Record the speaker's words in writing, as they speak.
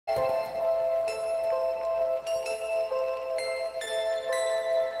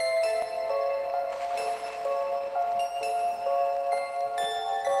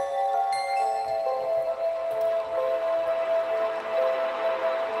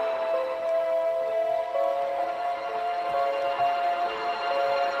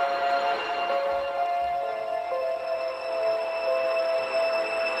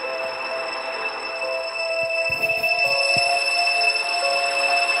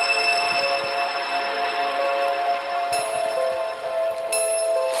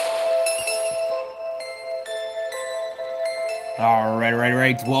All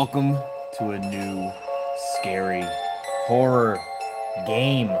right. Welcome to a new scary horror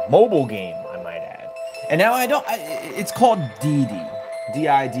game, mobile game, I might add. And now it's called DIDI.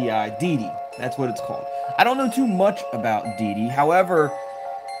 D-I-D-I, DIDI. That's what it's called. I don't know too much about DIDI. However,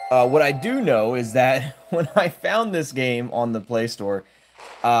 what I do know is that when I found this game on the Play Store,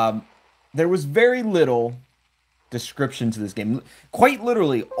 um, there was very little description to this game. Quite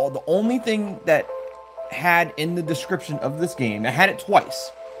literally, the only thing that had in the description of this game, I had it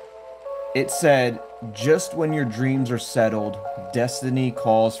twice. It said, just when your dreams are settled, destiny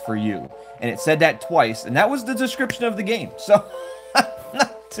calls for you. And it said that twice, and that was the description of the game. So, I'm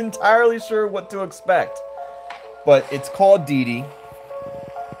not entirely sure what to expect. But it's called DIDI.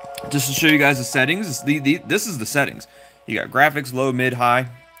 Just to show you guys the settings, this is the settings. You got graphics, low, mid, high.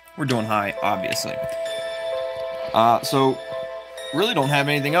 We're doing high, obviously. So, really don't have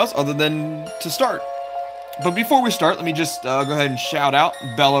anything else other than to start. But before we start, let me just go ahead and shout out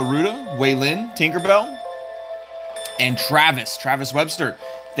Bella Ruda, Waylin, Tinkerbell, and Travis Webster.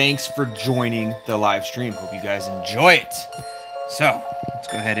 Thanks for joining the live stream. Hope you guys enjoy it. So, let's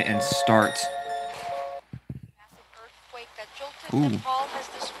go ahead and start. Massive earthquake that jolted Nepal has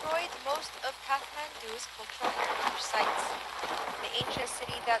destroyed most of Kathmandu's cultural heritage sites. The ancient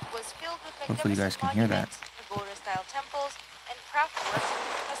city that was filled with Hopefully you guys can hear that. pagoda-style temples, and craftwork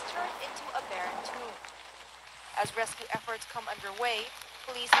has turned into a barren tomb. As rescue efforts come underway,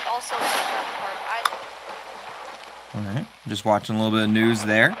 police have also evacuated Island. Alright, just watching a little bit of news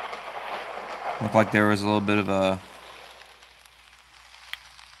there. Looked like there was a little bit of a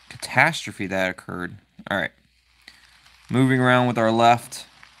catastrophe that occurred. Alright. Moving around with our left,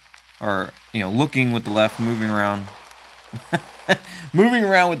 or, looking with the left, moving around. Moving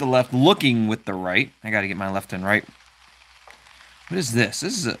around with the left, looking with the right. I gotta get my left and right. What is this?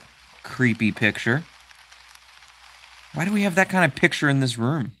 This is a creepy picture. Why do we have that kind of picture in this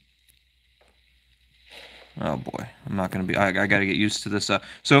room? Oh boy, I'm not gonna be. I gotta get used to this.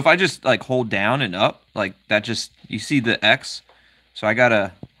 So if I just hold down and up, that, just you see the X. So I'm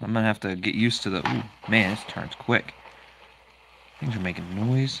gonna have to get used to the. Ooh, man, this turns quick. Things are making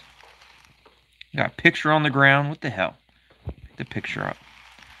noise. Got a picture on the ground. What the hell? Pick the picture up.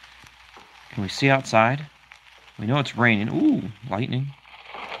 Can we see outside? We know it's raining. Ooh, lightning.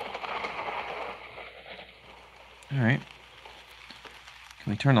 Alright.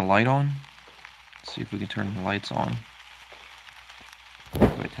 Can we turn the light on? Let's see if we can turn the lights on. Do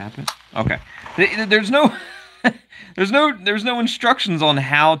I tap it? Okay. There's no there's no instructions on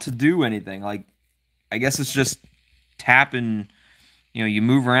how to do anything. I guess it's just tap and you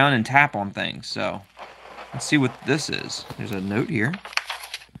move around and tap on things. So let's see what this is. There's a note here.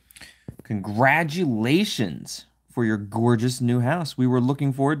 Congratulations for your gorgeous new house. We were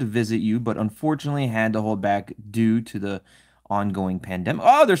looking forward to visit you, but unfortunately had to hold back due to the ongoing pandemic.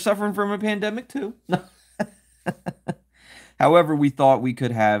 Oh, they're suffering from a pandemic too. However, we thought we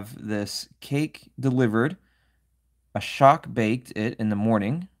could have this cake delivered, a shock baked it in the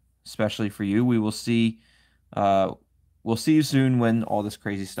morning, especially for you. We'll see you soon when all this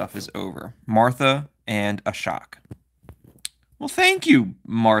crazy stuff is over. Martha and Ashok. Well, thank you,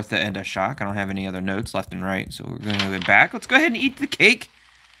 Martha and Ashok. I don't have any other notes left and right, so we're going to go back. Let's go ahead and eat the cake.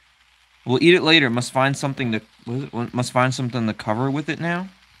 We'll eat it later. Must find something to cover with it now.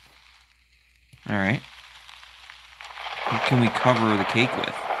 All right. What can we cover the cake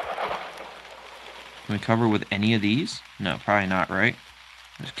with? Can we cover with any of these? No, probably not, right?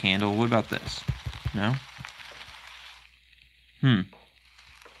 There's candle. What about this? No? Can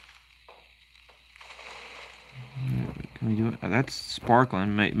we do it? Oh, that's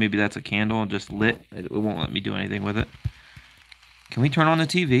sparkling. Maybe that's a candle just lit. It won't let me do anything with it. Can we turn on the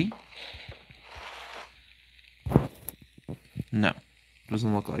TV? No.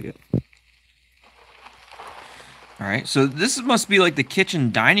 Doesn't look like it. Alright, so this must be like the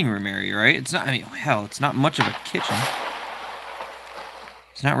kitchen dining room area, right? It's not, hell, it's not much of a kitchen.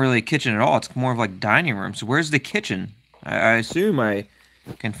 It's not really a kitchen at all. It's more of like dining room. So where's the kitchen? I assume I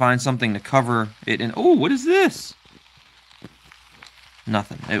can find something to cover it in. Oh, what is this?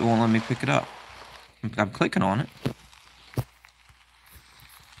 Nothing. It won't let me pick it up. I'm clicking on it.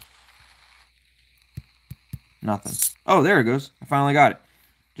 Nothing. Oh, there it goes. I finally got it.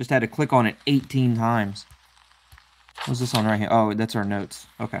 Just had to click on it 18 times. What's this on right here? Oh, that's our notes.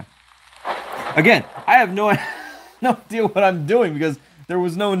 Okay. Again, I have no idea what I'm doing because there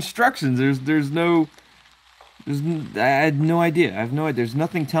was no instructions. I had no idea. I have no idea. There's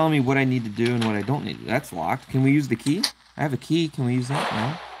nothing telling me what I need to do and what I don't need to do. That's locked. Can we use the key? I have a key. Can we use that?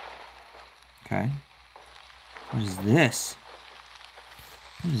 No. Okay. What is this?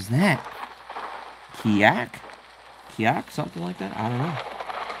 What is that? Kiak? Kiak, something like that. I don't know.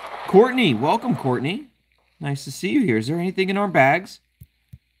 Courtney, welcome, Courtney. Nice to see you here. Is there anything in our bags?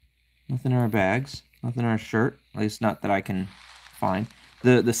 Nothing in our bags. Nothing in our shirt. At least not that I can find.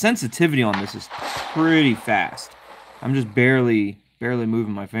 The sensitivity on this is pretty fast. I'm just barely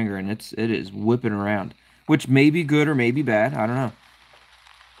moving my finger, and it is whipping around, which may be good or may be bad. I don't know.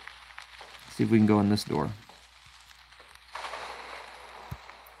 Let's see if we can go in this door.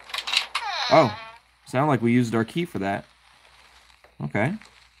 Oh, sound like we used our key for that. Okay.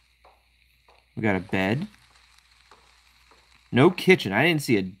 We got a bed. No kitchen. I didn't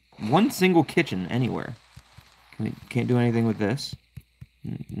see one single kitchen anywhere. Can't do anything with this.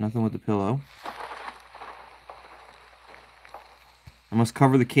 Nothing with the pillow. I must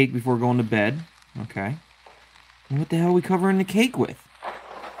cover the cake before going to bed. Okay. And what the hell are we covering the cake with?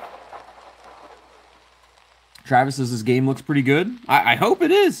 Travis says this game looks pretty good. I hope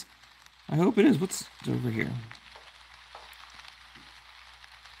it is. I hope it is. What's over here?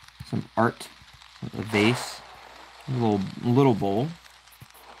 Some art. A vase. A little bowl.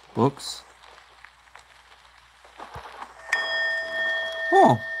 Books.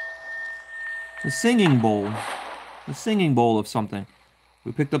 Oh. It's a singing bowl. A singing bowl of something.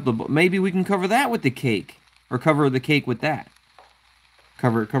 We picked up the bowl. Maybe we can cover that with the cake. Or cover the cake with that.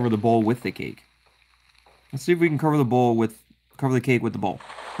 Cover the bowl with the cake. Let's see if we can cover the cake with the bowl.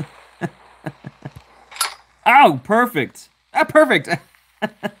 Oh, perfect. Ah, perfect.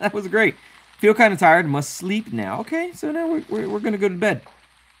 That was great. Feel kind of tired. Must sleep now. Okay, so now we're gonna go to bed.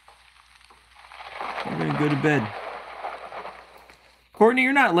 We're gonna go to bed. Courtney,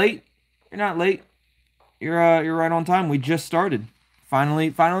 you're not late. You're not late. You're right on time. We just started. Finally,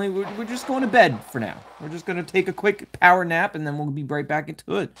 we're just going to bed for now. We're just gonna take a quick power nap, and then we'll be right back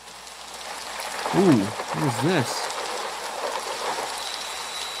into it. Ooh, what is this?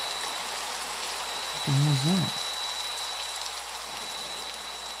 What the hell is that?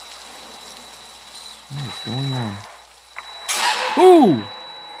 What is going on? Ooh!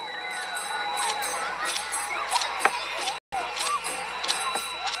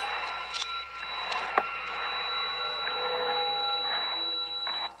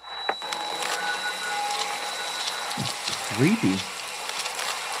 Creepy.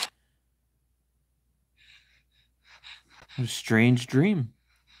 What a strange dream.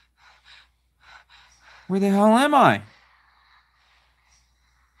 Where the hell am I?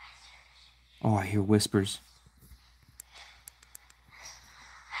 Oh, I hear whispers.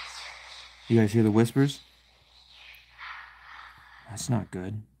 You guys hear the whispers? That's not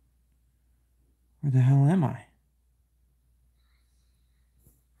good. Where the hell am I?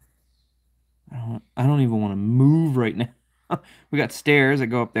 I don't even want to move right now. We got stairs that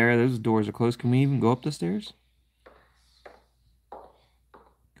go up there. Those doors are closed. Can we even go up the stairs?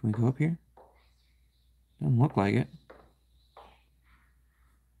 Can we go up here? Doesn't look like it.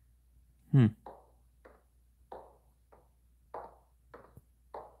 Can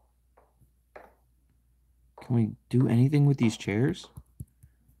we do anything with these chairs?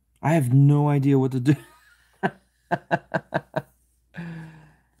 I have no idea what to do.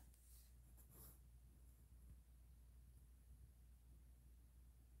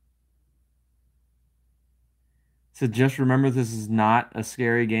 So just remember, this is not a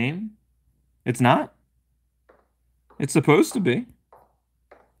scary game. It's not. It's supposed to be.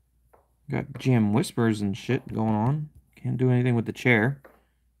 Got jam whispers and shit going on. Can't do anything with the chair.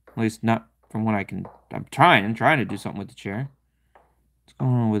 At least not from what I can. I'm trying to do something with the chair. What's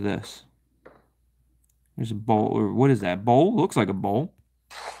going on with this? There's a bowl, or what is that? Bowl? Looks like a bowl.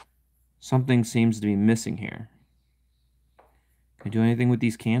 Something seems to be missing here. Can I do anything with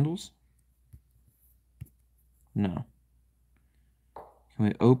these candles? No. Can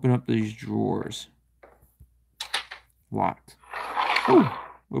we open up these drawers? Locked. Oh,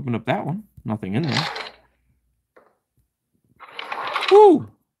 open up that one. Nothing in there. Woo!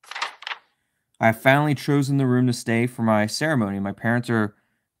 I have finally chosen the room to stay for my ceremony. My parents are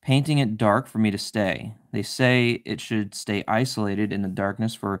painting it dark for me to stay. They say it should stay isolated in the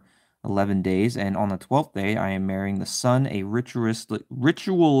darkness for 11 days, and on the 12th day, I am marrying the sun, a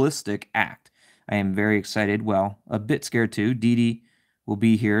ritualistic act. I am very excited, well, a bit scared too. DIDI will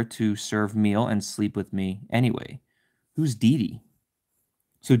be here to serve meal and sleep with me anyway. Who's DIDI?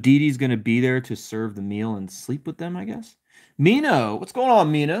 So DIDI's going to be there to serve the meal and sleep with them, I guess? Mina! What's going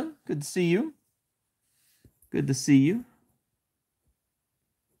on, Mina? Good to see you. Good to see you.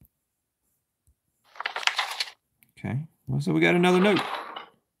 Okay. Well, so we got another note.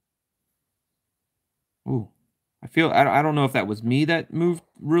 Ooh. I don't know if that was me that moved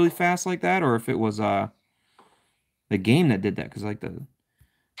really fast like that, or if it was the game that did that, because like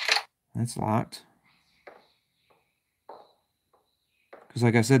that's locked. Because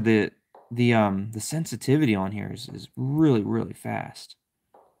like I said, the sensitivity on here is really, really fast.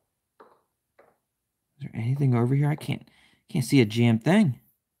 Is there anything over here? I can't see a damn thing.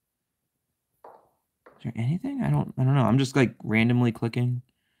 Is there anything? I don't know. I'm just like randomly clicking.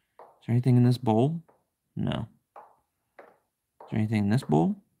 Is there anything in this bowl? No. Is there anything in this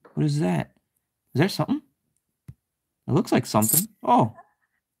bowl? What is that? Is there something? It looks like something. Oh.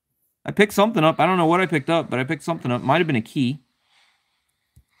 I picked something up. I don't know what I picked up, but I picked something up. Might have been a key.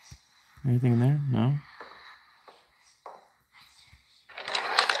 Anything in there? No.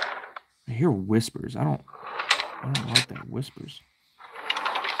 I hear whispers. I don't like that whispers.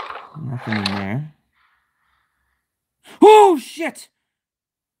 Nothing in there. Oh shit!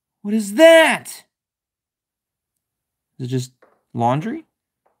 What is that? Is it just laundry?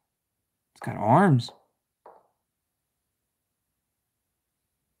 It's got arms.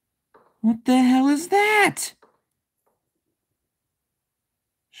 What the hell is that?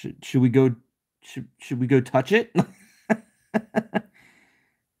 Should we go should we go touch it?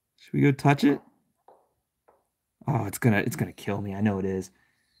 Should we go touch it? Oh, it's gonna kill me. I know it is.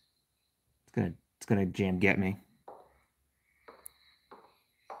 It's gonna jam get me.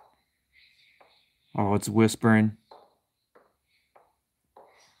 Oh, it's whispering.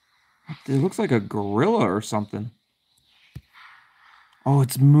 It looks like a gorilla or something. Oh,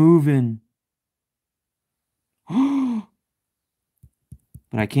 it's moving. But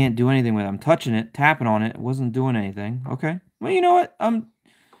I can't do anything with it. I'm touching it, tapping on it. It wasn't doing anything. Okay. Well, you know what?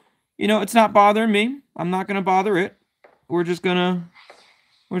 It's not bothering me. I'm not gonna bother it. We're just gonna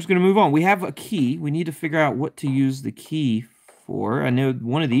move on. We have a key. We need to figure out what to use the key for. I know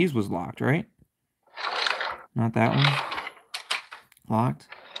one of these was locked, right? Not that one. Locked.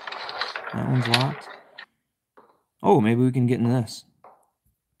 That one's locked. Oh, maybe we can get into this.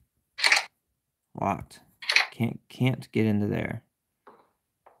 Locked. Can't get into there.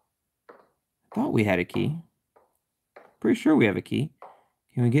 Thought we had a key. Pretty sure we have a key.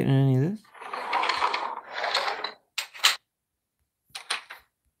 Can we get in any of this?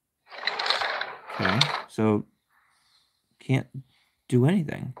 Okay, so can't do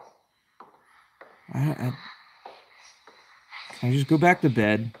anything. Can I just go back to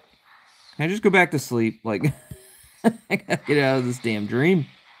bed? Can I just go back to sleep? Like, I gotta get out of this damn dream.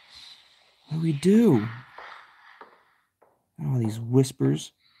 What do we do? All these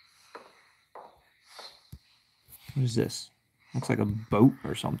whispers. What is this? Looks like a boat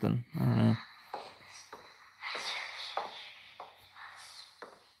or something. I don't know.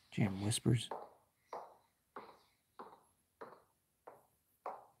 Jam whispers.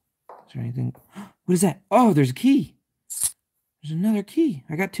 Is there anything? What is that? Oh, there's a key. There's another key.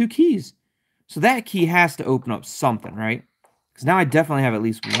 I got 2 keys. So that key has to open up something, right? Because now I definitely have at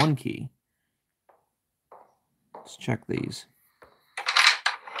least 1 key. Let's check these.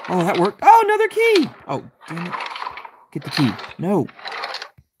 Oh, that worked. Oh, another key. Oh, damn it. Get the key. No.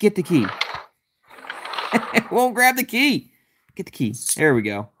 Get the key. It won't grab the key. Get the key. There we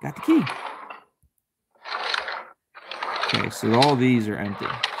go. Got the key. Okay, so all these are empty.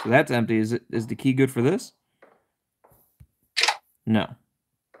 So that's empty. Is the key good for this? No.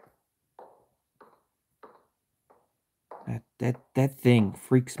 That thing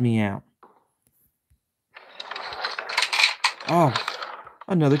freaks me out. Oh,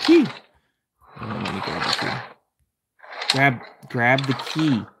 another key. Let me grab the key. Grab the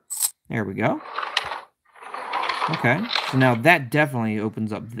key. There we go. Okay, so now that definitely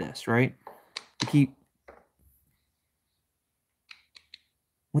opens up this, right? The key.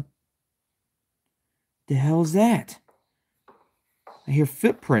 What the hell is that? I hear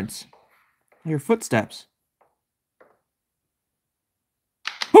footprints. I hear footsteps.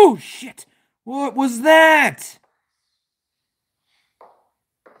 Oh, shit! What was that?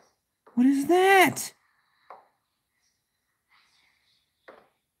 What is that?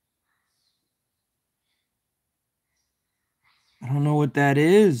 I don't know what that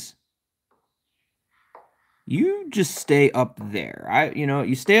is. You just stay up there.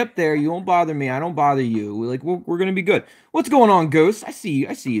 You stay up there. You won't bother me. I don't bother you. We're gonna be good. What's going on, Ghost? I see you.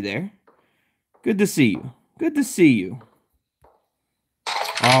 I see you there. Good to see you. Good to see you.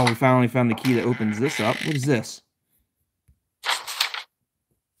 Oh, we finally found the key that opens this up. What is this?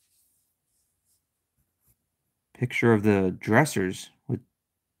 Picture of the dressers with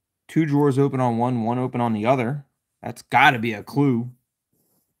 2 drawers open on one open on the other. That's got to be a clue.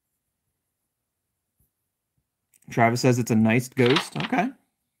 Travis says it's a nice ghost. Okay.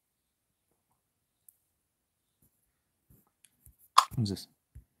 What is this?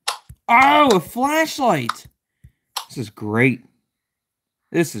 Oh, a flashlight. This is great.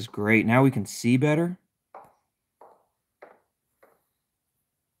 This is great. Now we can see better.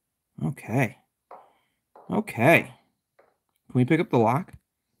 Okay. Okay. Can we pick up the lock?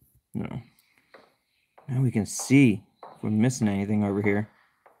 No. Now we can see if we're missing anything over here.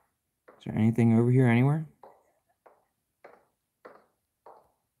 Is there anything over here anywhere?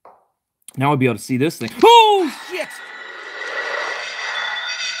 Now I'll be able to see this thing. Oh, shit!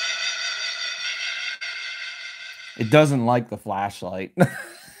 It doesn't like the flashlight.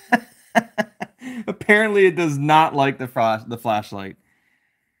 Apparently, it does not like the flashlight.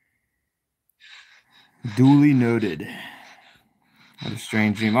 Duly noted. What a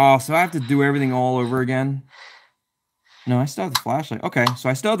strange dream. Oh, so I have to do everything all over again? No, I still have the flashlight. Okay, so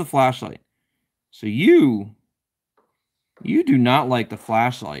I still have the flashlight. So you do not like the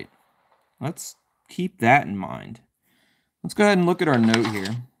flashlight. Let's keep that in mind. Let's go ahead and look at our note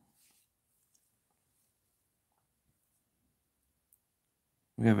here.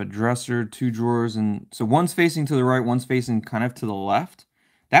 We have a dresser, 2 drawers, and so one's facing to the right, one's facing kind of to the left.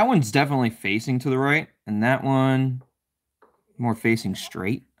 That one's definitely facing to the right, and that one more facing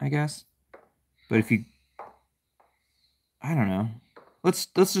straight, I guess. But if you, I don't know. Let's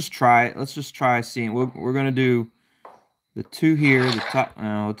just try. Let's just try seeing. We're gonna do the 2 here, the top.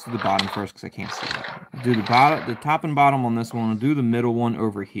 No, let's do the bottom first because I can't see that. I'll do the bottom, the top and bottom on this one. We'll do the middle one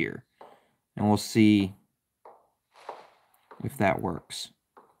over here, and we'll see if that works.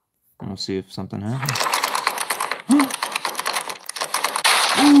 And we'll see if something happens.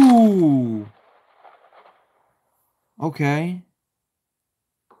 Ooh. Okay.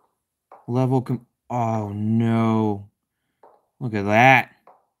 Level oh no. Look at that.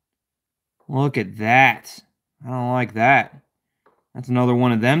 Look at that. I don't like that. That's another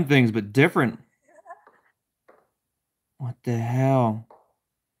one of them things, but different. What the hell?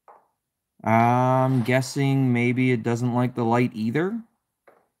 I'm guessing maybe it doesn't like the light either.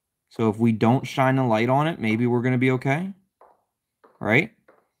 So if we don't shine a light on it, maybe we're going to be okay. Right?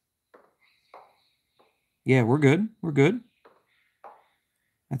 Yeah, we're good. We're good.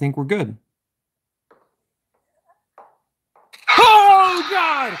 I think we're good. Oh,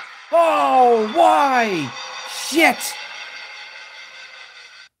 God! Oh, why? Shit!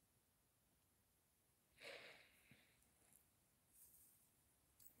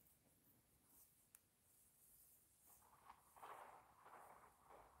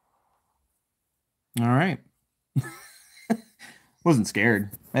 All right. Wasn't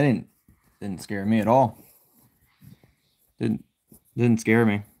scared. Didn't scare me at all. Didn't scare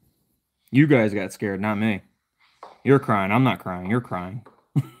me. You guys got scared, not me. You're crying. I'm not crying. You're crying.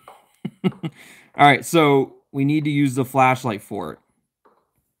 All right, so we need to use the flashlight for it.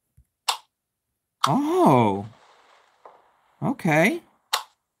 Oh. Okay.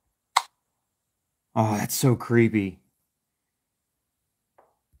 Oh, that's so creepy.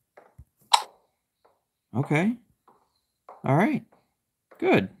 Okay. All right.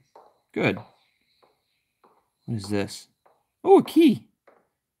 Good. Good. What is this? Oh, a key.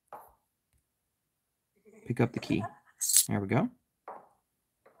 Pick up the key. There we go.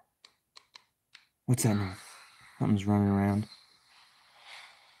 What's that noise? Something's running around.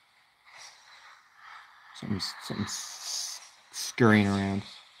 Something's scurrying around.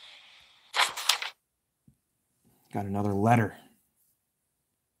 Got another letter.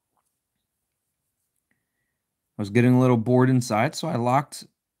 I was getting a little bored inside, so I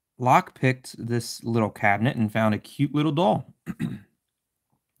lockpicked this little cabinet and found a cute little doll.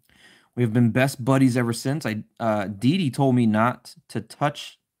 We have been best buddies ever since. DIDI told me not to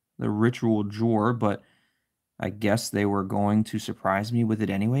touch the ritual drawer, but I guess they were going to surprise me with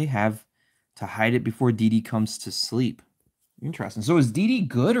it anyway. Have to hide it before DIDI comes to sleep. Interesting. So is DIDI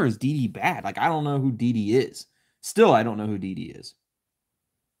good or is DIDI bad? Like, I don't know who DIDI is. Still, I don't know who DIDI is.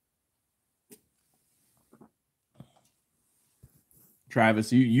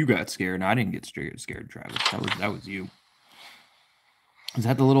 Travis, you got scared. No, I didn't get scared, Travis. That was you. Is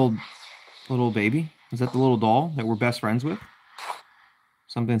that the little baby? Is that the little doll that we're best friends with?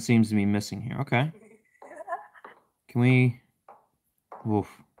 Something seems to be missing here. Okay. Can we... Oof.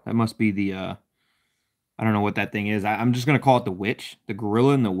 That must be the... I don't know what that thing is. I'm just going to call it the witch. The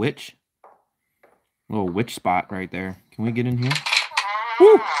gorilla and the witch. Little witch spot right there. Can we get in here?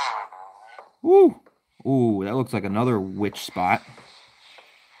 Woo! Woo! Ooh, that looks like another witch spot.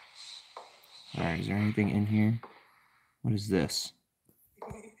 Alright, is there anything in here? What is this?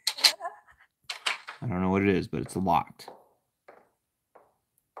 I don't know what it is, but it's locked.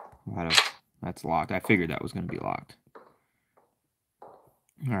 That's locked. I figured that was going to be locked.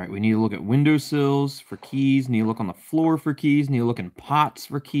 Alright, we need to look at windowsills for keys. Need to look on the floor for keys. Need to look in pots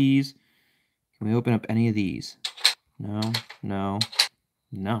for keys. Can we open up any of these? No, no,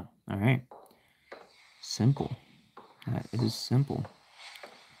 no. Alright. Simple. That is simple.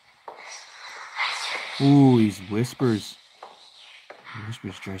 Ooh, these whispers.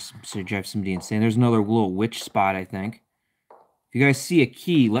 Whispers drive somebody insane. There's another little witch spot, I think. If you guys see a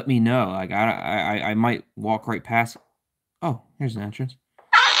key, let me know. Like I might walk right past. Oh, here's an entrance.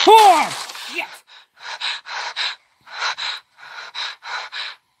 Oh, shit!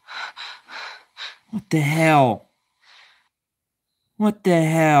 What the hell? What the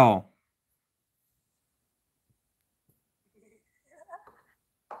hell?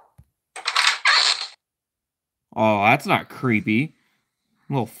 Oh, that's not creepy.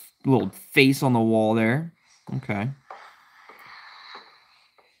 Little face on the wall there. Okay.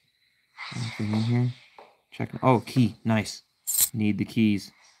 Anything in here? Check. Oh, key. Nice. Need the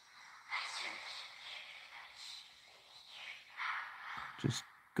keys. Just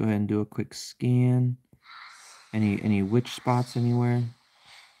go ahead and do a quick scan. Any witch spots anywhere?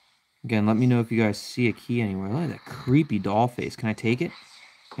 Again, let me know if you guys see a key anywhere. Look at that creepy doll face. Can I take it?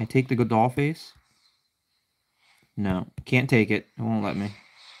 Can I take the doll face? No, can't take it. It won't let me.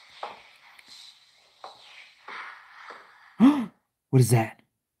 What is that?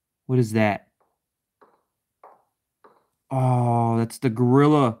 What is that? Oh, that's the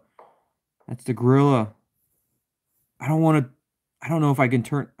gorilla. That's the gorilla. I don't want to. I don't know if I can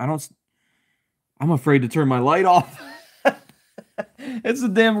turn. I'm afraid to turn my light off. It's a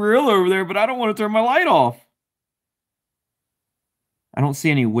damn gorilla over there, but I don't want to turn my light off. I don't see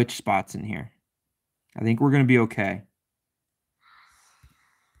any witch spots in here. I think we're going to be okay.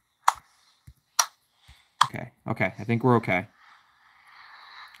 Okay. I think we're okay.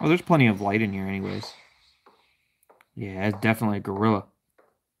 Oh, there's plenty of light in here anyways. Yeah, it's definitely a gorilla.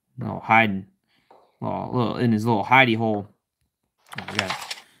 No hiding. Little in his little hidey hole. Oh, we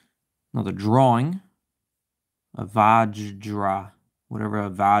got another drawing. A Vajra. Whatever a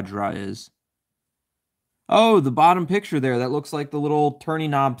Vajra is. Oh, the bottom picture there. That looks like the little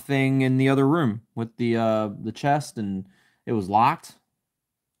turning knob thing in the other room with the chest, and it was locked.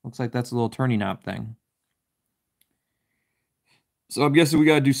 Looks like that's a little turning knob thing. So I'm guessing we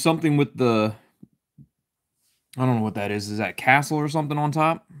gotta do something with the... I don't know what that is. Is that castle or something on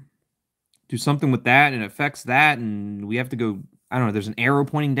top? Do something with that, and it affects that, and we have to go... I don't know. There's an arrow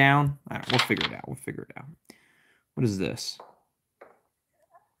pointing down. All right, we'll figure it out. What is this?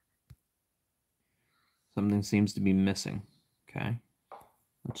 Something seems to be missing. Okay.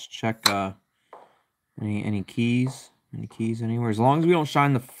 Let's check any keys. Any keys anywhere? As long as we don't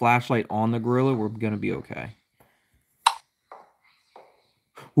shine the flashlight on the gorilla, we're gonna be okay.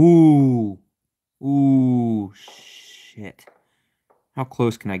 Ooh. Ooh, shit. How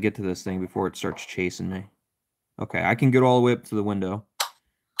close can I get to this thing before it starts chasing me? Okay, I can get all the way up to the window.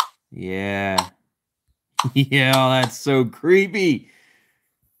 Yeah. Yeah, that's so creepy.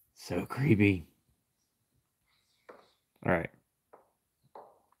 So creepy. All right.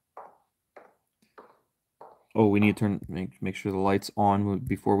 Oh, we need to make sure the light's on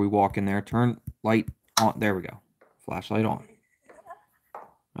before we walk in there. Turn light on. There we go. Flashlight on.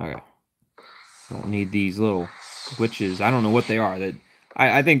 Okay. Don't need these little witches. I don't know what they are. That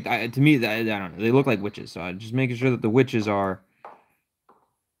I think to me that I don't know. They look like witches. So I'm just making sure that the witches are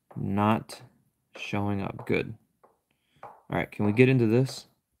not showing up. Good. All right. Can we get into this?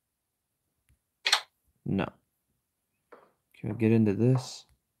 No. Can we get into this?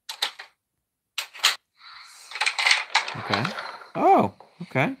 Okay. Oh,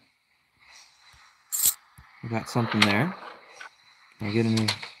 okay. We got something there. Can I get any?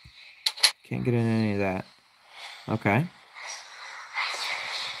 Can't get in any of that. Okay.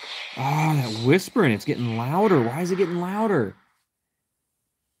 Oh, that whispering. It's getting louder. Why is it getting louder?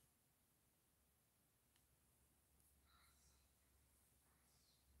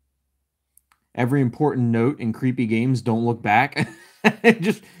 Every important note in creepy games, don't look back.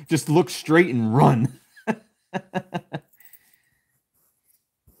 just look straight and run. I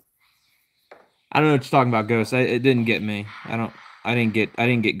don't know what you're talking about, Ghost. It didn't get me. I didn't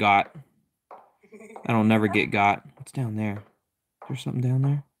get got. I don't never get got. What's down there? Is there something down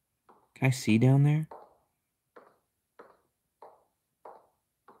there? Can I see down there?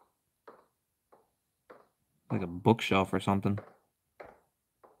 Like a bookshelf or something.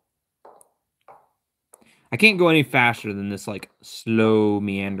 I can't go any faster than this, like, slow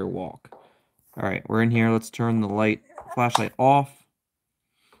meander walk. All right, we're in here. Let's turn the flashlight off.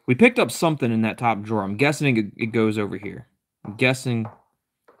 We picked up something in that top drawer. I'm guessing it goes over here. I'm guessing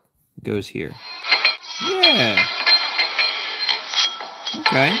it goes here. Yeah.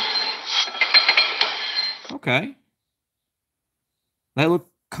 Okay. Okay. That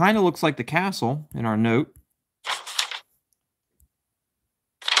kind of looks like the castle in our note.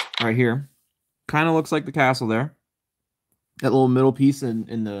 Right here. Kind of looks like the castle there. That little middle piece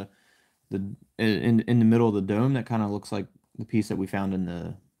in the the in the middle of the dome. That kind of looks like the piece that we found in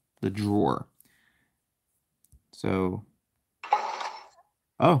the drawer. So,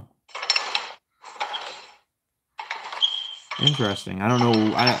 oh, interesting. I don't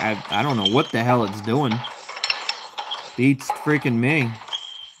know. I don't know what the hell it's doing. Beats freaking me.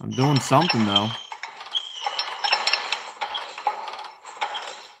 I'm doing something though.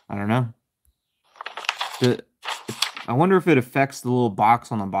 I don't know. I wonder if it affects the little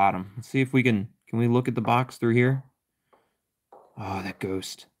box on the bottom. Let's see if we can we look at the box through here? Oh, that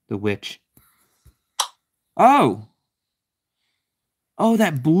ghost. The witch. Oh! Oh,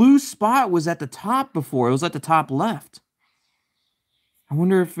 that blue spot was at the top before. It was at the top left. I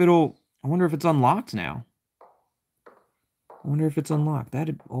wonder if it's unlocked now. I wonder if it's unlocked.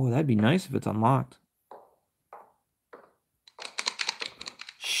 That'd be nice if it's unlocked.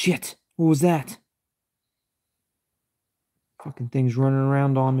 Shit! What was that? Fucking thing's running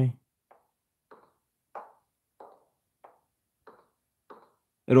around on me.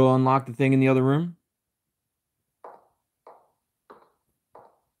 It'll unlock the thing in the other room?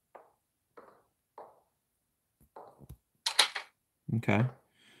 Okay.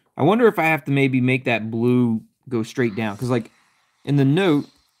 I wonder if I have to maybe make that blue go straight down. Because, like, in the note,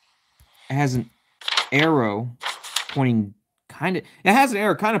 it has an arrow pointing kind of... It has an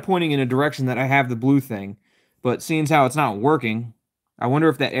arrow kind of pointing in a direction that I have the blue thing. But seeing as how it's not working, I wonder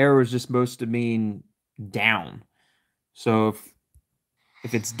if that arrow is just supposed to mean down. So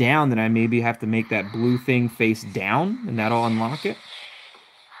if it's down, then I maybe have to make that blue thing face down, and that'll unlock it.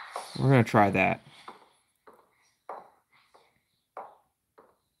 We're going to try that.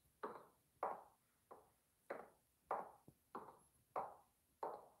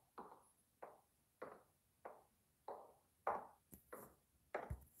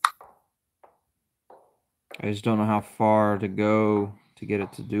 I just don't know how far to go to get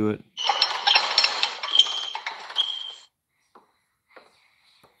it to do it.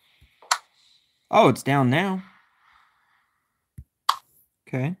 Oh, it's down now.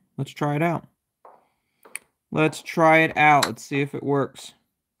 Okay, let's try it out. Let's try it out. Let's see if it works.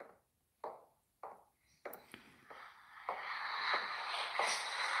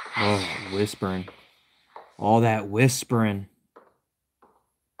 Oh, whispering. All that whispering.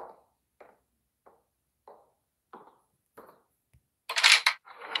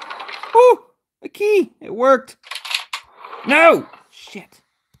 Oh, a key. It worked. No! Shit.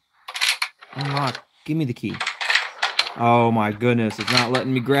 Unlock. Give me the key. Oh my goodness. It's not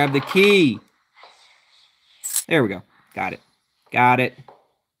letting me grab the key. There we go. Got it. Got it.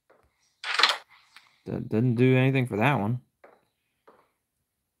 Doesn't do anything for that one.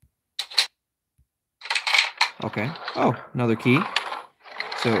 Okay. Oh, another key.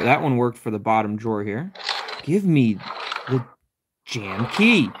 So that one worked for the bottom drawer here. Give me the jam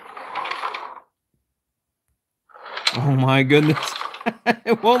key. Oh my goodness.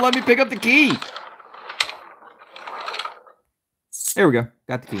 It won't let me pick up the key. There we go.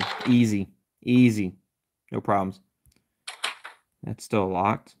 Got the key. Easy. Easy. No problems. That's still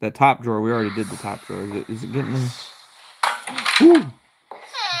locked. That top drawer, we already did the top drawer. Is it getting... Ooh.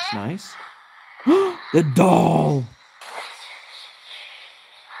 That's nice. The doll!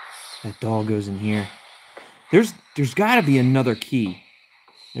 That doll goes in here. There's got to be another key.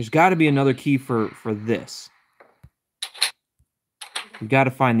 There's got to be another key for this. We got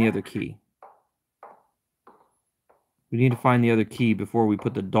to find the other key. We need to find the other key before we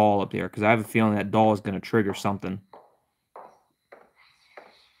put the doll up there, because I have a feeling that doll is going to trigger something.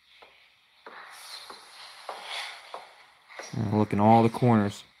 Look in all the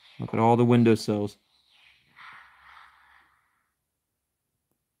corners. Look at all the windowsills.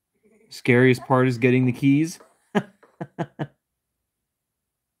 Scariest part is getting the keys.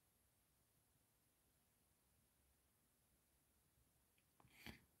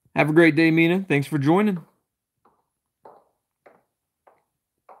 Have a great day, Mina. Thanks for joining.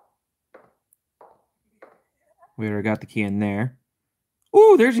 We already got the key in there.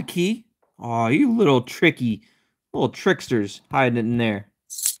 Ooh, there's a key. Oh, you little tricksters hiding it in there.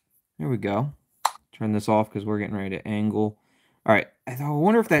 There we go. Turn this off because we're getting ready to angle. All right. I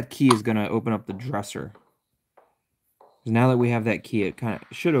wonder if that key is going to open up the dresser. Because now that we have that key, it kind of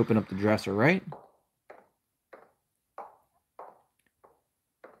should open up the dresser, right?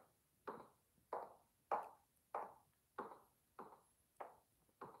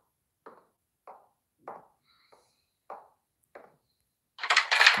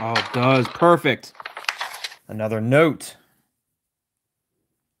 Oh, it does. Perfect. Another note.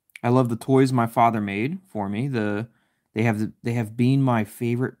 I love the toys my father made for me. They have been my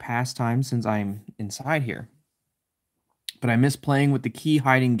favorite pastime since I'm inside here. But I miss playing with the key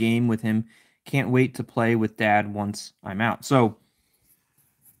hiding game with him. Can't wait to play with Dad once I'm out. So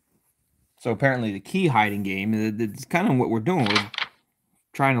apparently the key hiding game, it's kind of what we're doing. We're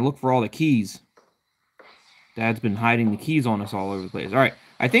trying to look for all the keys. Dad's been hiding the keys on us all over the place. All right,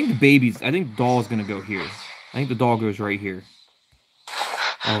 I think the doll is going to go here. I think the doll goes right here.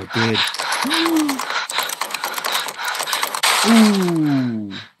 Oh, it did.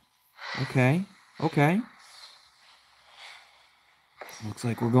 Ooh. Okay. Okay. Looks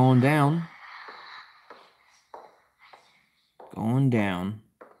like we're going down. Going down.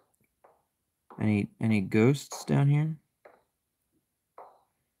 Any ghosts down here?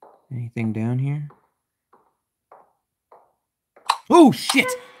 Anything down here? Oh, shit!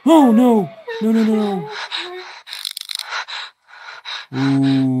 Oh, no! No, no, no, no.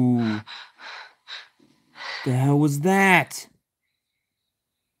 Ooh. The hell was that?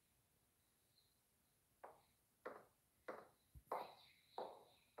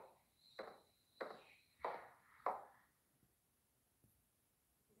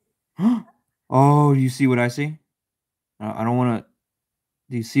 Oh, do you see what I see? I don't want to...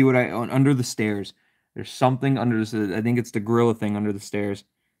 Do you see what under the stairs? There's something under this. I think it's the gorilla thing under the stairs.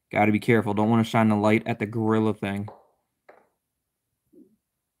 Got to be careful. Don't want to shine the light at the gorilla thing.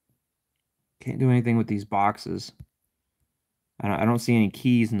 Can't do anything with these boxes. I don't see any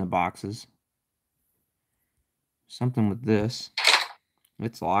keys in the boxes. Something with this.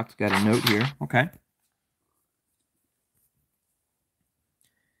 It's locked. Got a note here. Okay.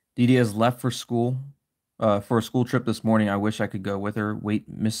 DIDI has left for school. For a school trip this morning. I wish I could go with her.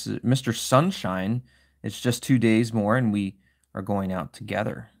 Wait, Mr. Sunshine. It's just 2 days more, and we are going out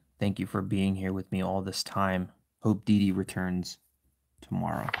together. Thank you for being here with me all this time. Hope DIDI returns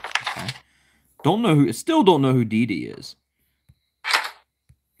tomorrow. Okay. Still don't know who DIDI is.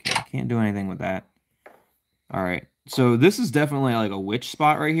 Okay, I can't do anything with that. All right. So this is definitely like a witch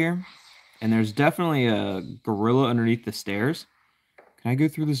spot right here. And there's definitely a gorilla underneath the stairs. Can I go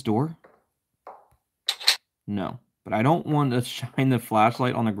through this door? No. But I don't want to shine the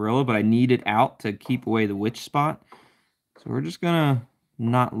flashlight on the gorilla, but I need it out to keep away the witch spot. So we're just going to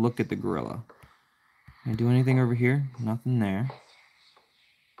not look at the gorilla. Can I do anything over here? Nothing there.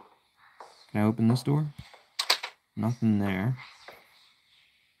 Can I open this door? Nothing there.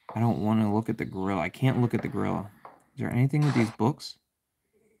 I don't want to look at the gorilla. I can't look at the gorilla. Is there anything with these books?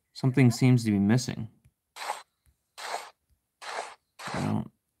 Something seems to be missing. I don't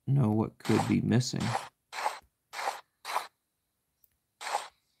know what could be missing.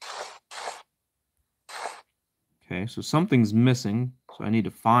 Okay, so something's missing, so I need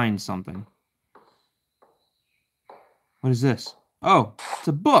to find something. What is this? Oh, it's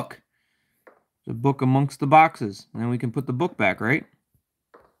a book. It's a book amongst the boxes. And then we can put the book back, right?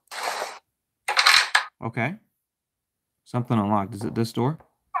 Okay. Something unlocked. Is it this door?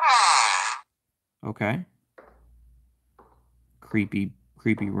 Okay. Creepy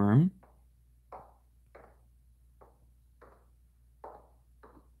room.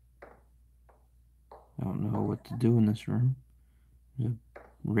 I don't know what to do in this room. There's a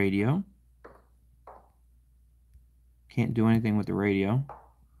radio. Can't do anything with the radio.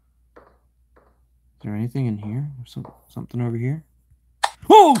 Is there anything in here? Something over here?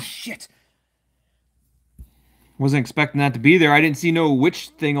 Oh, shit! Wasn't expecting that to be there. I didn't see no witch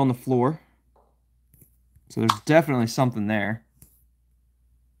thing on the floor. So there's definitely something there.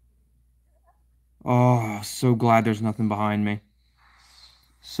 Oh, so glad there's nothing behind me.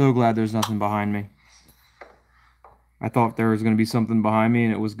 So glad there's nothing behind me. I thought there was going to be something behind me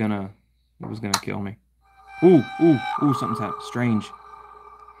and it was gonna kill me. Ooh, something's happened. Strange.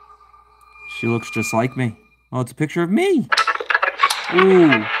 She looks just like me. Oh, it's a picture of me. Ooh.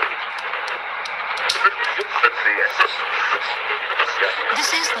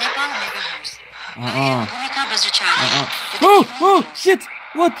 This is Nepal Megaverse. Oh, shit!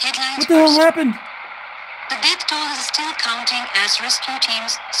 What the hell happened? The death toll is still counting as rescue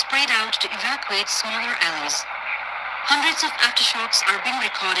teams sprayed out to evacuate smaller alleys. Hundreds of aftershocks are being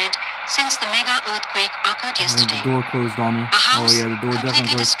recorded since the mega earthquake occurred yesterday. The door closed on me. A house the door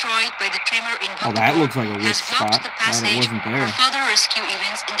definitely closed. destroyed by the tremor in Oh, that looks like a witch spot. the Glad it wasn't there. for further rescue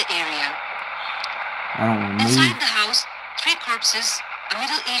events in the area. I don't want to move. Inside the house, 3 corpses, a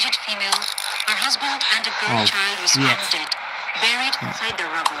middle-aged female, her husband and a girl child was found dead, buried inside the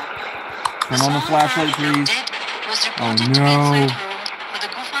rubble. Turn on the flashlight, please. Was reported to be inside her room for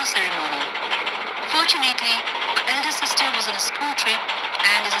the Gufa ceremony. Fortunately, her elder sister was on a school trip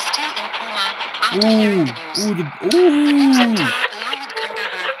and is still in coma after hearing the news. The news center, along with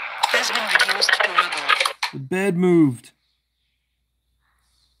Kandagar, has been reduced to rubble. The bed moved.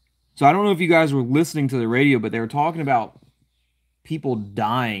 So I don't know if you guys were listening to the radio, but they were talking about people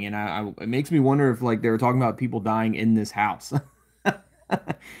dying, and it makes me wonder if like they were talking about people dying in this house,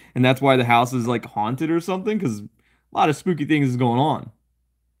 and that's why the house is like haunted or something. Because a lot of spooky things is going on.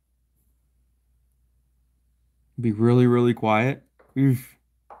 Be really, really quiet. Oof.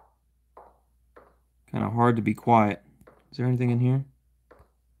 Kind of hard to be quiet. Is there anything in here?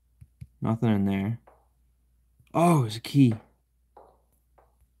 Nothing in there. Oh, there's a key.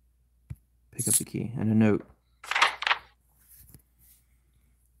 Pick up the key and a note.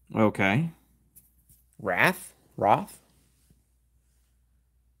 Okay. Roth?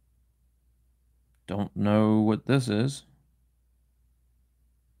 Don't know what this is.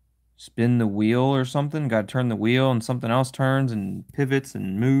 Spin the wheel or something? Gotta turn the wheel and something else turns and pivots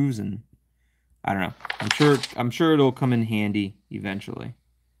and moves and I don't know. I'm sure it'll come in handy eventually.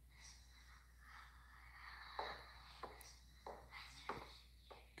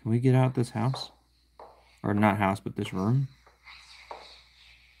 Can we get out this house? Or not house, but this room?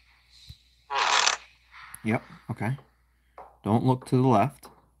 Yep, okay. Don't look to the left.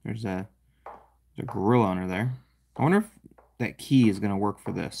 There's a gorilla under there. I wonder if that key is gonna work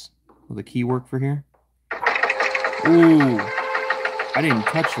for this. Will the key work for here? Ooh. I didn't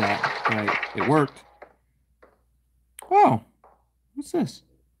touch that, but it worked. Oh. What's this?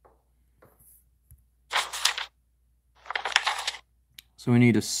 So we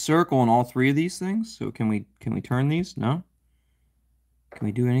need a circle on all three of these things. So can we turn these? No? Can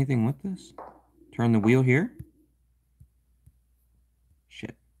we do anything with this? Turn the wheel here?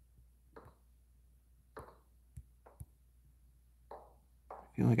 Shit. I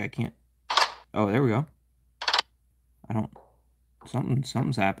feel like I can't. Oh, there we go. I don't.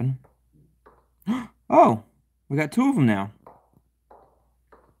 Something's happened. Oh, we got two of them now.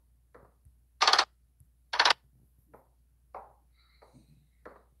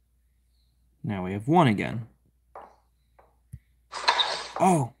 Now we have one again.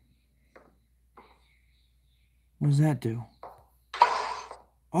 Oh. What does that do?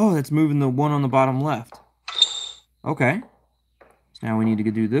 Oh, that's moving the one on the bottom left. Okay. So now we need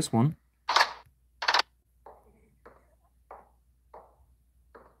to do this one.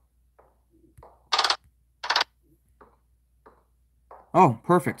 Oh,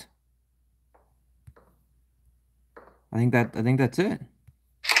 perfect. I think that's it.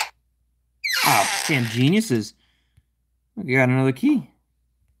 Oh, damn geniuses. Look, you got another key.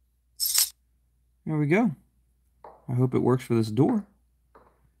 There we go. I hope it works for this door.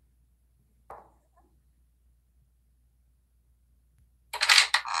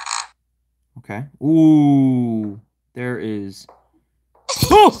 Okay. Ooh, there is.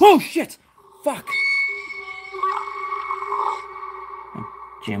 Oh shit! Fuck!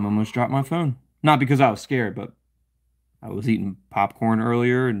 Jam almost dropped my phone. Not because I was scared, but I was eating popcorn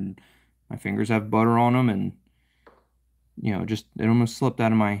earlier, and my fingers have butter on them, and you know, just it almost slipped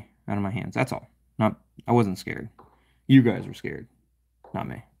out of my hands. That's all. I wasn't scared. You guys were scared, not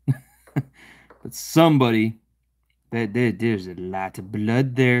me. But somebody, there's a lot of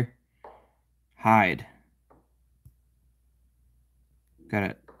blood there. Hide.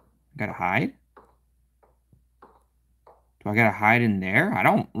 Gotta hide? Do I gotta hide in there? I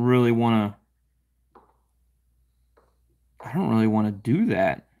don't really wanna do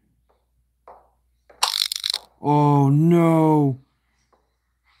that. Oh no.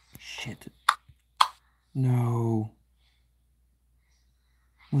 Shit. No.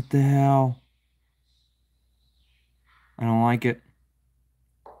 What the hell? I don't like it.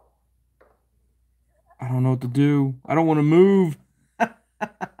 I don't know what to do. I don't want to move. I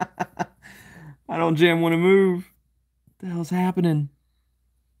don't jam want to move. What the hell's happening?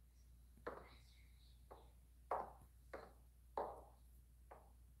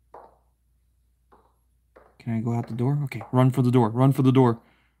 Can I go out the door? Okay, run for the door. Run for the door.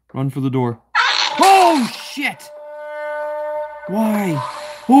 Run for the door. Oh, shit! Why?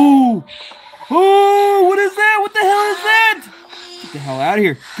 Oh! Oh, what is that? What the hell is that? Get the hell out of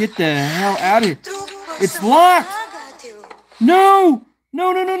here. Get the hell out of here. It's locked! No!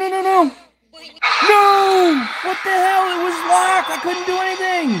 No, no, no, no, no, no! No! What the hell? It was locked! I couldn't do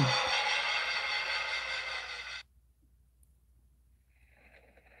anything!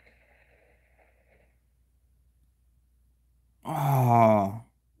 Oh.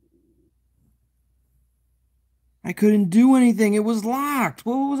 I couldn't do anything. It was locked.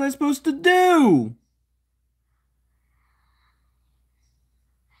 What was I supposed to do?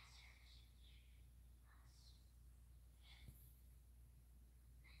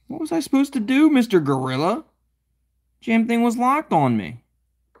 What was I supposed to do, Mr. Gorilla? Jam thing was locked on me.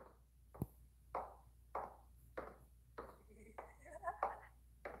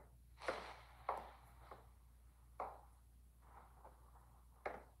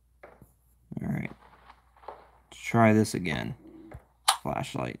 Alright. Let's try this again.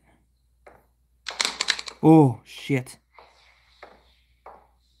 Flashlight. Oh, shit.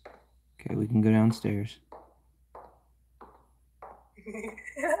 Okay, we can go downstairs.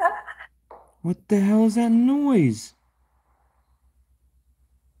 What the hell is that noise?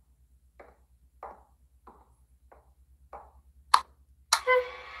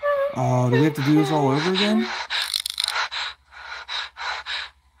 Oh, do we have to do this all over again?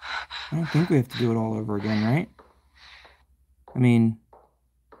 I don't think we have to do it all over again, right? I mean...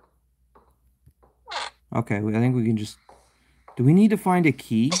 Okay, I think we can just... Do we need to find a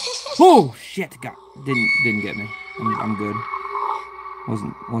key? Oh, shit! God, didn't get me. I'm good.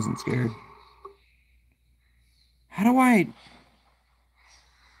 Wasn't scared. How do I...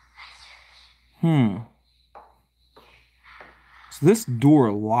 So this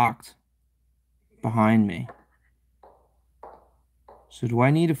door locked behind me. So do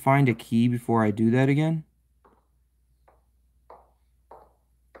I need to find a key before I do that again?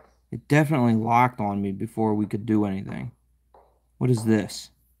 It definitely locked on me before we could do anything. What is this?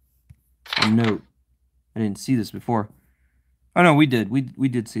 A note. I didn't see this before. Oh no, we did. We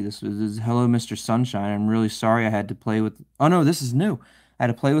did see this. This is, hello, Mr. Sunshine. I'm really sorry I had to play with... Oh no, this is new. I had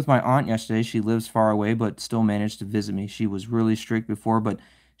to play with my aunt yesterday. She lives far away, but still managed to visit me. She was really strict before, but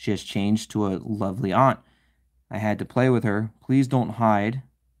she has changed to a lovely aunt. I had to play with her. Please don't hide.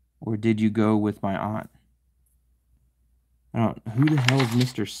 Or did you go with my aunt? I don't... Who the hell is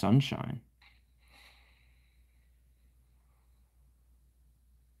Mr. Sunshine?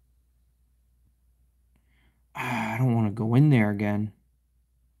 I don't want to go in there again.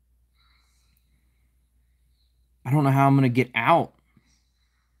 I don't know how I'm going to get out.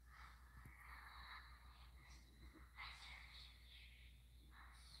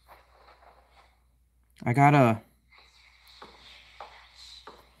 I gotta...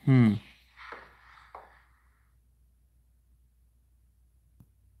 I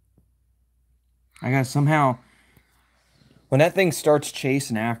gotta somehow... When that thing starts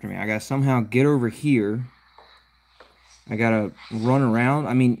chasing after me, I gotta somehow get over here. I gotta run around.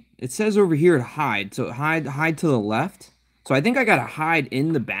 I mean, it says over here to hide. So hide to the left. So I think I gotta hide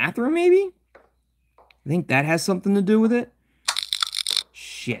in the bathroom, maybe? I think that has something to do with it.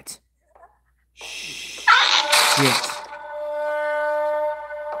 Shit. Shit. Shit.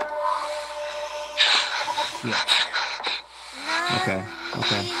 Okay.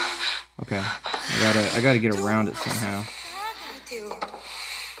 Okay. Okay. I gotta get around it somehow.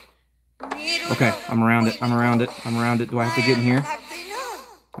 Okay, I'm around it. I'm around it. I'm around it. Do I have to get in here?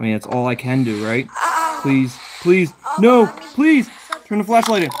 I mean, that's all I can do, right? Please. Please. No! Please! Turn the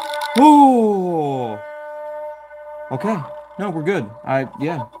flashlight in. Oh! Okay. No, we're good.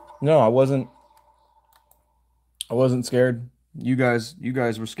 Yeah. No, I wasn't scared. You guys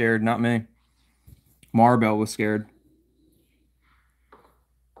were scared, not me. Marbell was scared.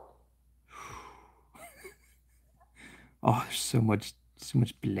 Oh, there's so much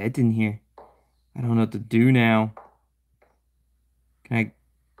blood in here. I don't know what to do now. Can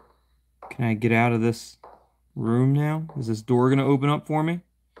I get out of this room now? Is this door gonna open up for me?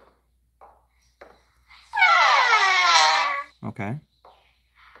 Okay.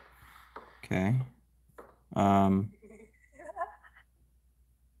 Okay.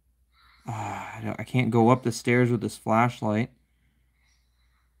 I can't go up the stairs with this flashlight.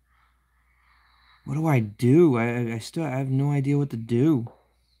 What do I do? I have no idea what to do.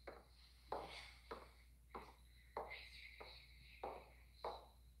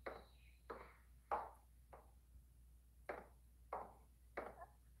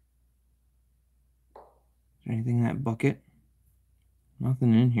 Is there anything in that bucket?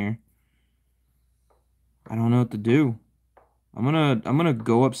 Nothing in here. I don't know what to do. I'm gonna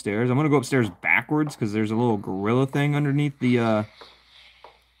go upstairs. I'm gonna go upstairs backwards because there's a little gorilla thing underneath the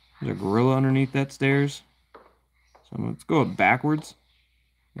there's a gorilla underneath that stairs. So let's go up backwards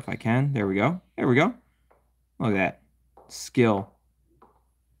if I can. There we go. There we go. Look at that. Skill.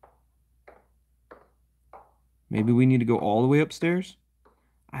 Maybe we need to go all the way upstairs?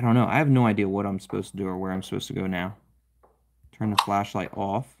 I don't know. I have no idea what I'm supposed to do or where I'm supposed to go now. Turn the flashlight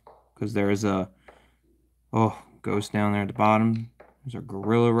off because there is a ghost down there at the bottom. There's a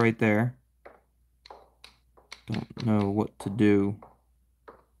gorilla right there. Don't know what to do.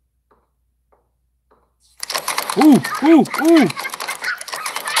 Ooh! Ooh! Ooh!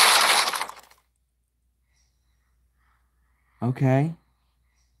 Okay.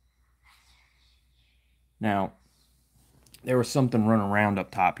 Now, there was something running around up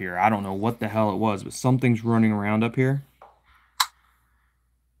top here. I don't know what the hell it was, but something's running around up here.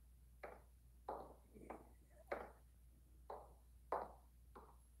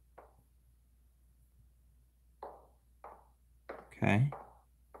 Okay.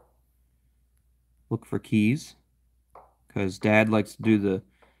 Look for keys. Because Dad likes to do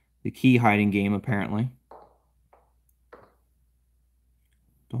the key hiding game, apparently.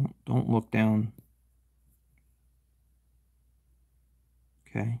 Don't look down.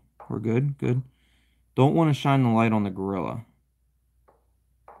 Okay. We're good. Good. Don't want to shine the light on the gorilla.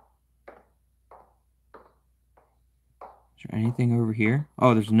 Is there anything over here?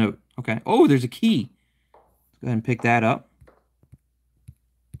 Oh, there's a note. Okay. Oh, there's a key. Let's go ahead and pick that up.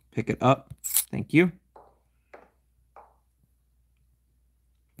 Pick it up. Thank you.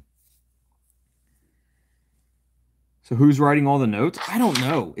 So who's writing all the notes? I don't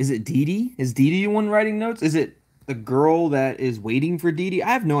know. Is it DIDI? Is DIDI the one writing notes? Is it the girl that is waiting for DIDI?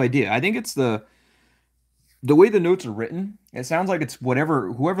 I have no idea. I think it's the way the notes are written. It sounds like it's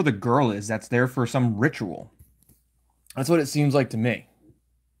whoever the girl is that's there for some ritual. That's what it seems like to me.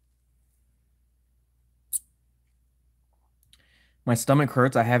 My stomach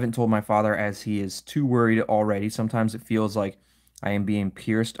hurts. I haven't told my father as he is too worried already. Sometimes it feels like I am being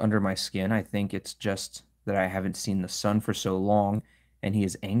pierced under my skin. I think it's just that I haven't seen the sun for so long, and he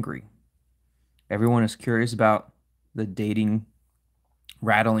is angry. Everyone is curious about the dating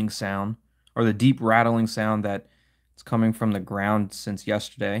rattling sound, or the deep rattling sound that is coming from the ground since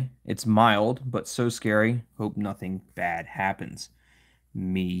yesterday. It's mild, but so scary. Hope nothing bad happens.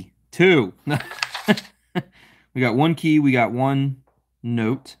 Me too. We got one key. We got one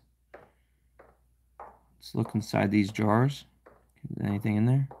note. Let's look inside these jars. Is there anything in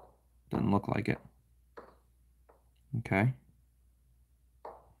there? Doesn't look like it. Okay.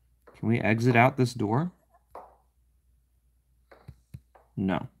 Can we exit out this door?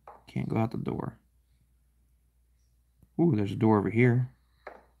 No. Can't go out the door. Ooh, there's a door over here.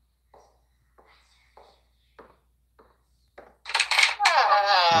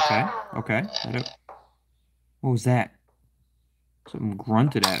 Okay. Okay. What was that? Something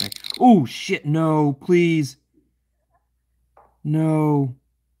grunted at me. Oh, shit. No, please. No.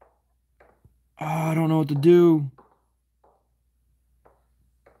 Oh, I don't know what to do.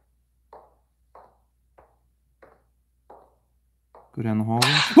 Go down the hallway.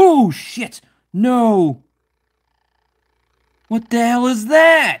 Oh, shit. No. What the hell is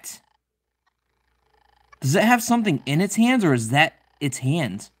that? Does it have something in its hands, or is that its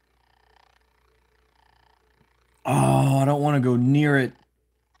hands? Oh, I don't want to go near it.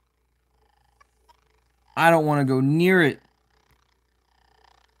 I don't want to go near it.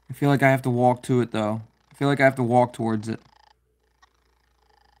 I feel like I have to walk to it, though. I feel like I have to walk towards it.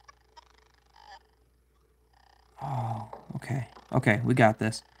 Oh, okay. Okay, we got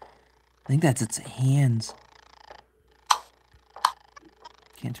this. I think that's its hands.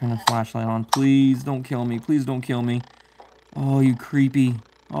 Can't turn the flashlight on. Please don't kill me. Please don't kill me. Oh, you creepy.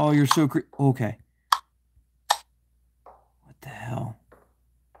 Oh, you're so creepy. Okay. What the hell?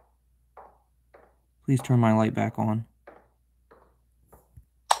 Please turn my light back on.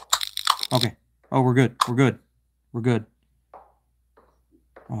 Okay. Oh, we're good. We're good. We're good.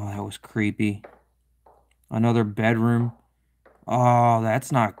 Oh, that was creepy. Another bedroom. Oh,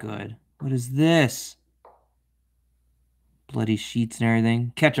 that's not good. What is this? Bloody sheets and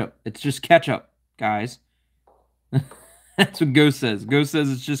everything. Ketchup. It's just ketchup, guys. That's what Ghost says. Ghost says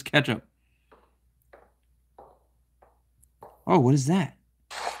it's just ketchup. Oh, what is that?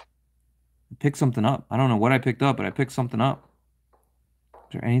 I picked something up. I don't know what I picked up, but I picked something up.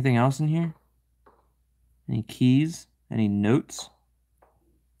 Is there anything else in here? Any keys? Any notes?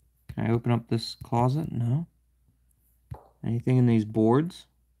 Can I open up this closet? No. Anything in these boards?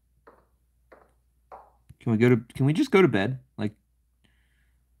 Can we just go to bed? Like,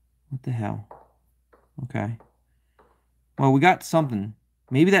 what the hell? Okay. Well, we got something.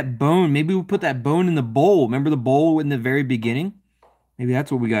 Maybe that bone, maybe we'll put that bone in the bowl. Remember the bowl in the very beginning? Maybe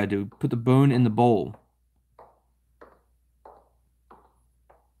that's what we gotta do. Put the bone in the bowl.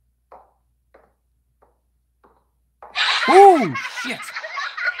 Oh, shit!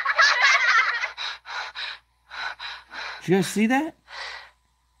 Did you guys see that?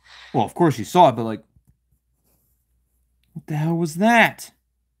 Well, of course you saw it, but like, what the hell was that?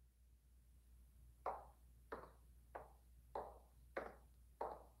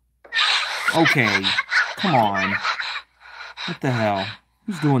 Okay, come on. What the hell?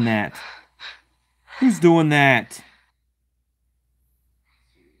 Who's doing that? Who's doing that?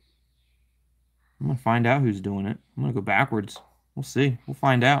 I'm gonna find out who's doing it. I'm gonna go backwards. We'll see. We'll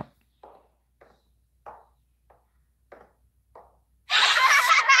find out.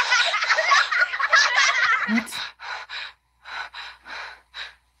 What?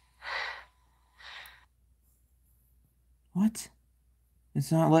 What?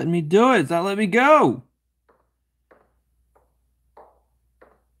 It's not letting me do it. It's not letting me go.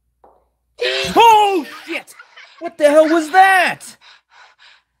 What the hell was that?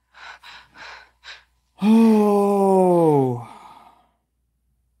 Oh.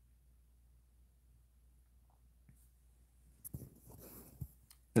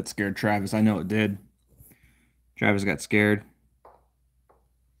 That scared Travis. I know it did. Travis got scared.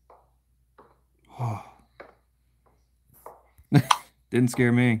 Oh. Didn't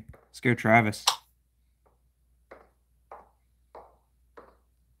scare me. Scared Travis.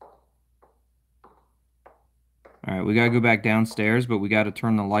 All right, we got to go back downstairs, but we got to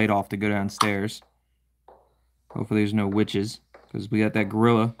turn the light off to go downstairs. Hopefully there's no witches, because we got that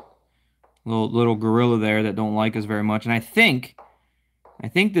gorilla. Little gorilla there that don't like us very much. And I think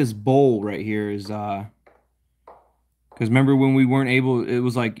this bowl right here is, because remember when we weren't able, it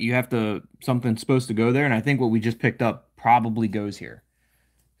was like you have to, something's supposed to go there, and I think what we just picked up probably goes here.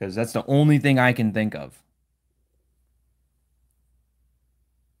 Because that's the only thing I can think of.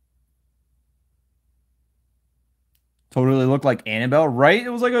 Totally looked like Annabelle, right? It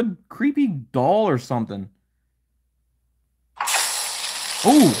was like a creepy doll or something.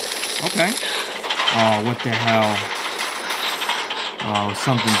 Oh, okay. Oh, what the hell? Oh,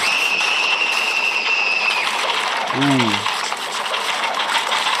 something. Ooh.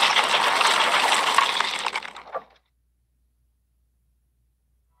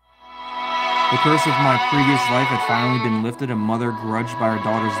 The curse of my previous life had finally been lifted. A mother grudged by her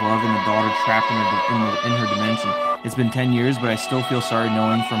daughter's love and the daughter trapped in her dimension. It's been 10 years, but I still feel sorry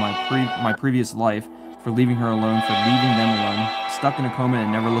knowing for my previous life, for leaving her alone, for leaving them alone, stuck in a coma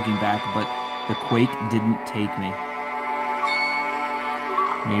and never looking back, but the quake didn't take me.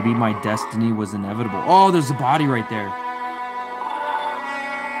 Maybe my destiny was inevitable. Oh, there's a body right there.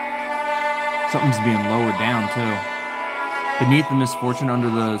 Something's being lowered down, too. Beneath the misfortune,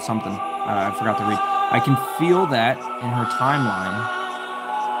 under the something. I forgot to read. I can feel that in her timeline.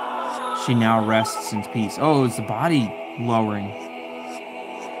 She now rests in peace. Oh, it's the body lowering.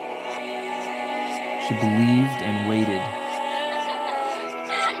 She believed and waited.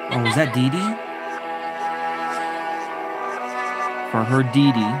 Oh, is that DIDI? For her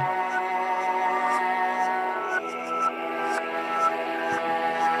DIDI.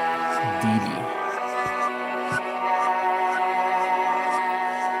 DIDI.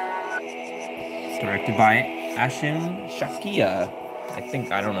 Directed by Ashim Shakia.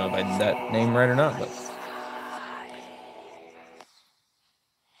 I don't know if I did that name right or not, but.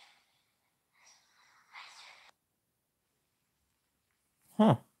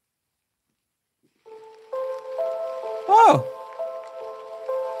 Huh. Oh.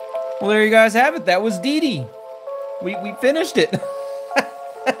 Well, there you guys have it. That was DIDI. We finished it.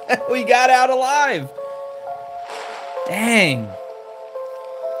 We got out alive. Dang.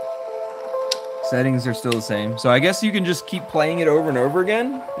 Settings are still the same. So I guess you can just keep playing it over and over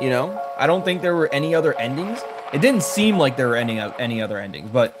again, you know? I don't think there were any other endings. It didn't seem like there were any other endings,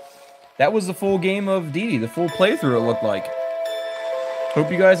 but that was the full game of DIDI, the full playthrough it looked like. Hope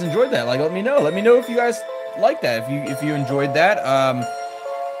you guys enjoyed that. Like, let me know. Let me know if you guys like that, if you enjoyed that.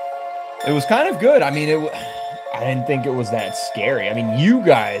 It was kind of good. I mean, I didn't think it was that scary. I mean, you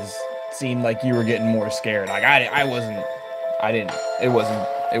guys seemed like you were getting more scared. Like it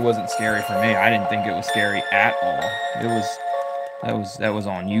wasn't scary for me. I didn't think it was scary at all. That was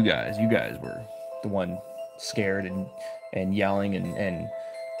on you guys. You guys were the one scared and yelling and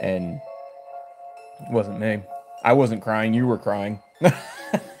it wasn't me. I wasn't crying. You were crying.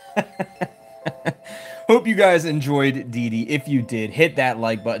 Hope you guys enjoyed DIDI. If you did, hit that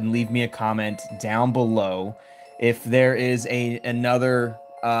like button. Leave me a comment down below. If there is another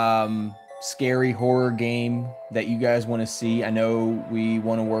scary horror game that you guys want to see, I know we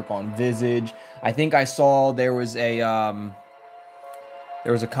want to work on Visage. I think I saw there was a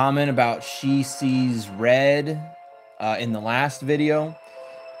comment about She Sees Red in the last video,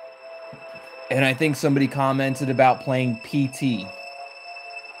 and I think somebody commented about playing PT,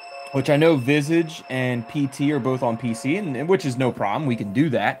 which I know Visage and PT are both on PC, and which is no problem. We can do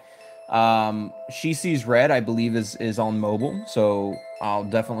that. She Sees Red, I believe, is on mobile, so I'll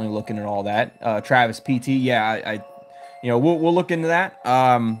definitely look into all that. Travis PT, yeah, we'll look into that.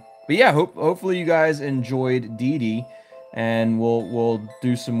 But yeah, hopefully you guys enjoyed DIDI, and we'll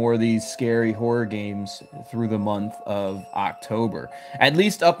do some more of these scary horror games through the month of October, at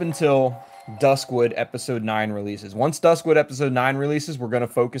least up until Duskwood Episode 9 releases. Once Duskwood Episode 9 releases, we're gonna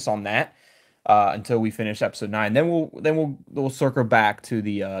focus on that. Until we finish episode 9, then we'll circle back to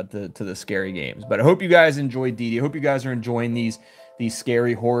the scary games. But I hope you guys enjoyed DIDI. I hope you guys are enjoying these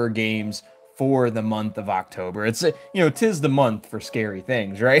scary horror games for the month of October. It's 'tis the month for scary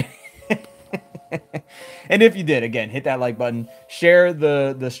things, right? And if you did, again, hit that like button, share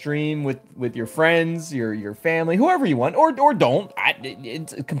the stream with your friends, your family, whoever you want, or don't.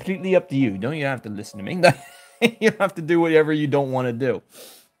 It's completely up to you. Don't you have to listen to me? You have to do whatever you don't want to do.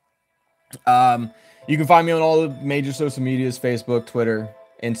 You can find me on all the major social medias: Facebook, Twitter,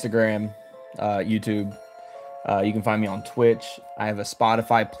 Instagram, YouTube. You can find me on Twitch. I have a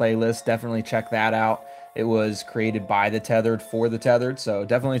Spotify playlist. Definitely check that out. It was created by the Tethered for the Tethered. So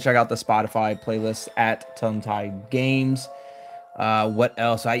definitely check out the Spotify playlist at Tongue-Tied Games. What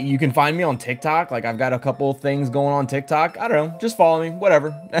else? You can find me on TikTok. Like, I've got a couple things going on TikTok. I don't know. Just follow me.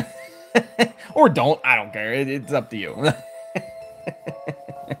 Whatever. Or don't. I don't care. It's up to you.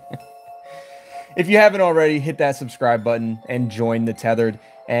 If you haven't already, hit that subscribe button and join the Tethered.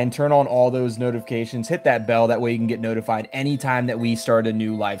 And turn on all those notifications. Hit that bell. That way you can get notified anytime that we start a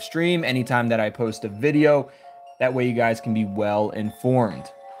new live stream, anytime that I post a video. That way you guys can be well informed.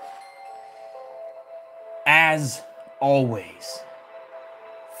 As always,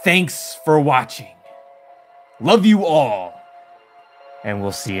 thanks for watching. Love you all. And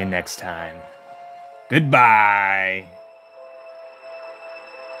we'll see you next time. Goodbye.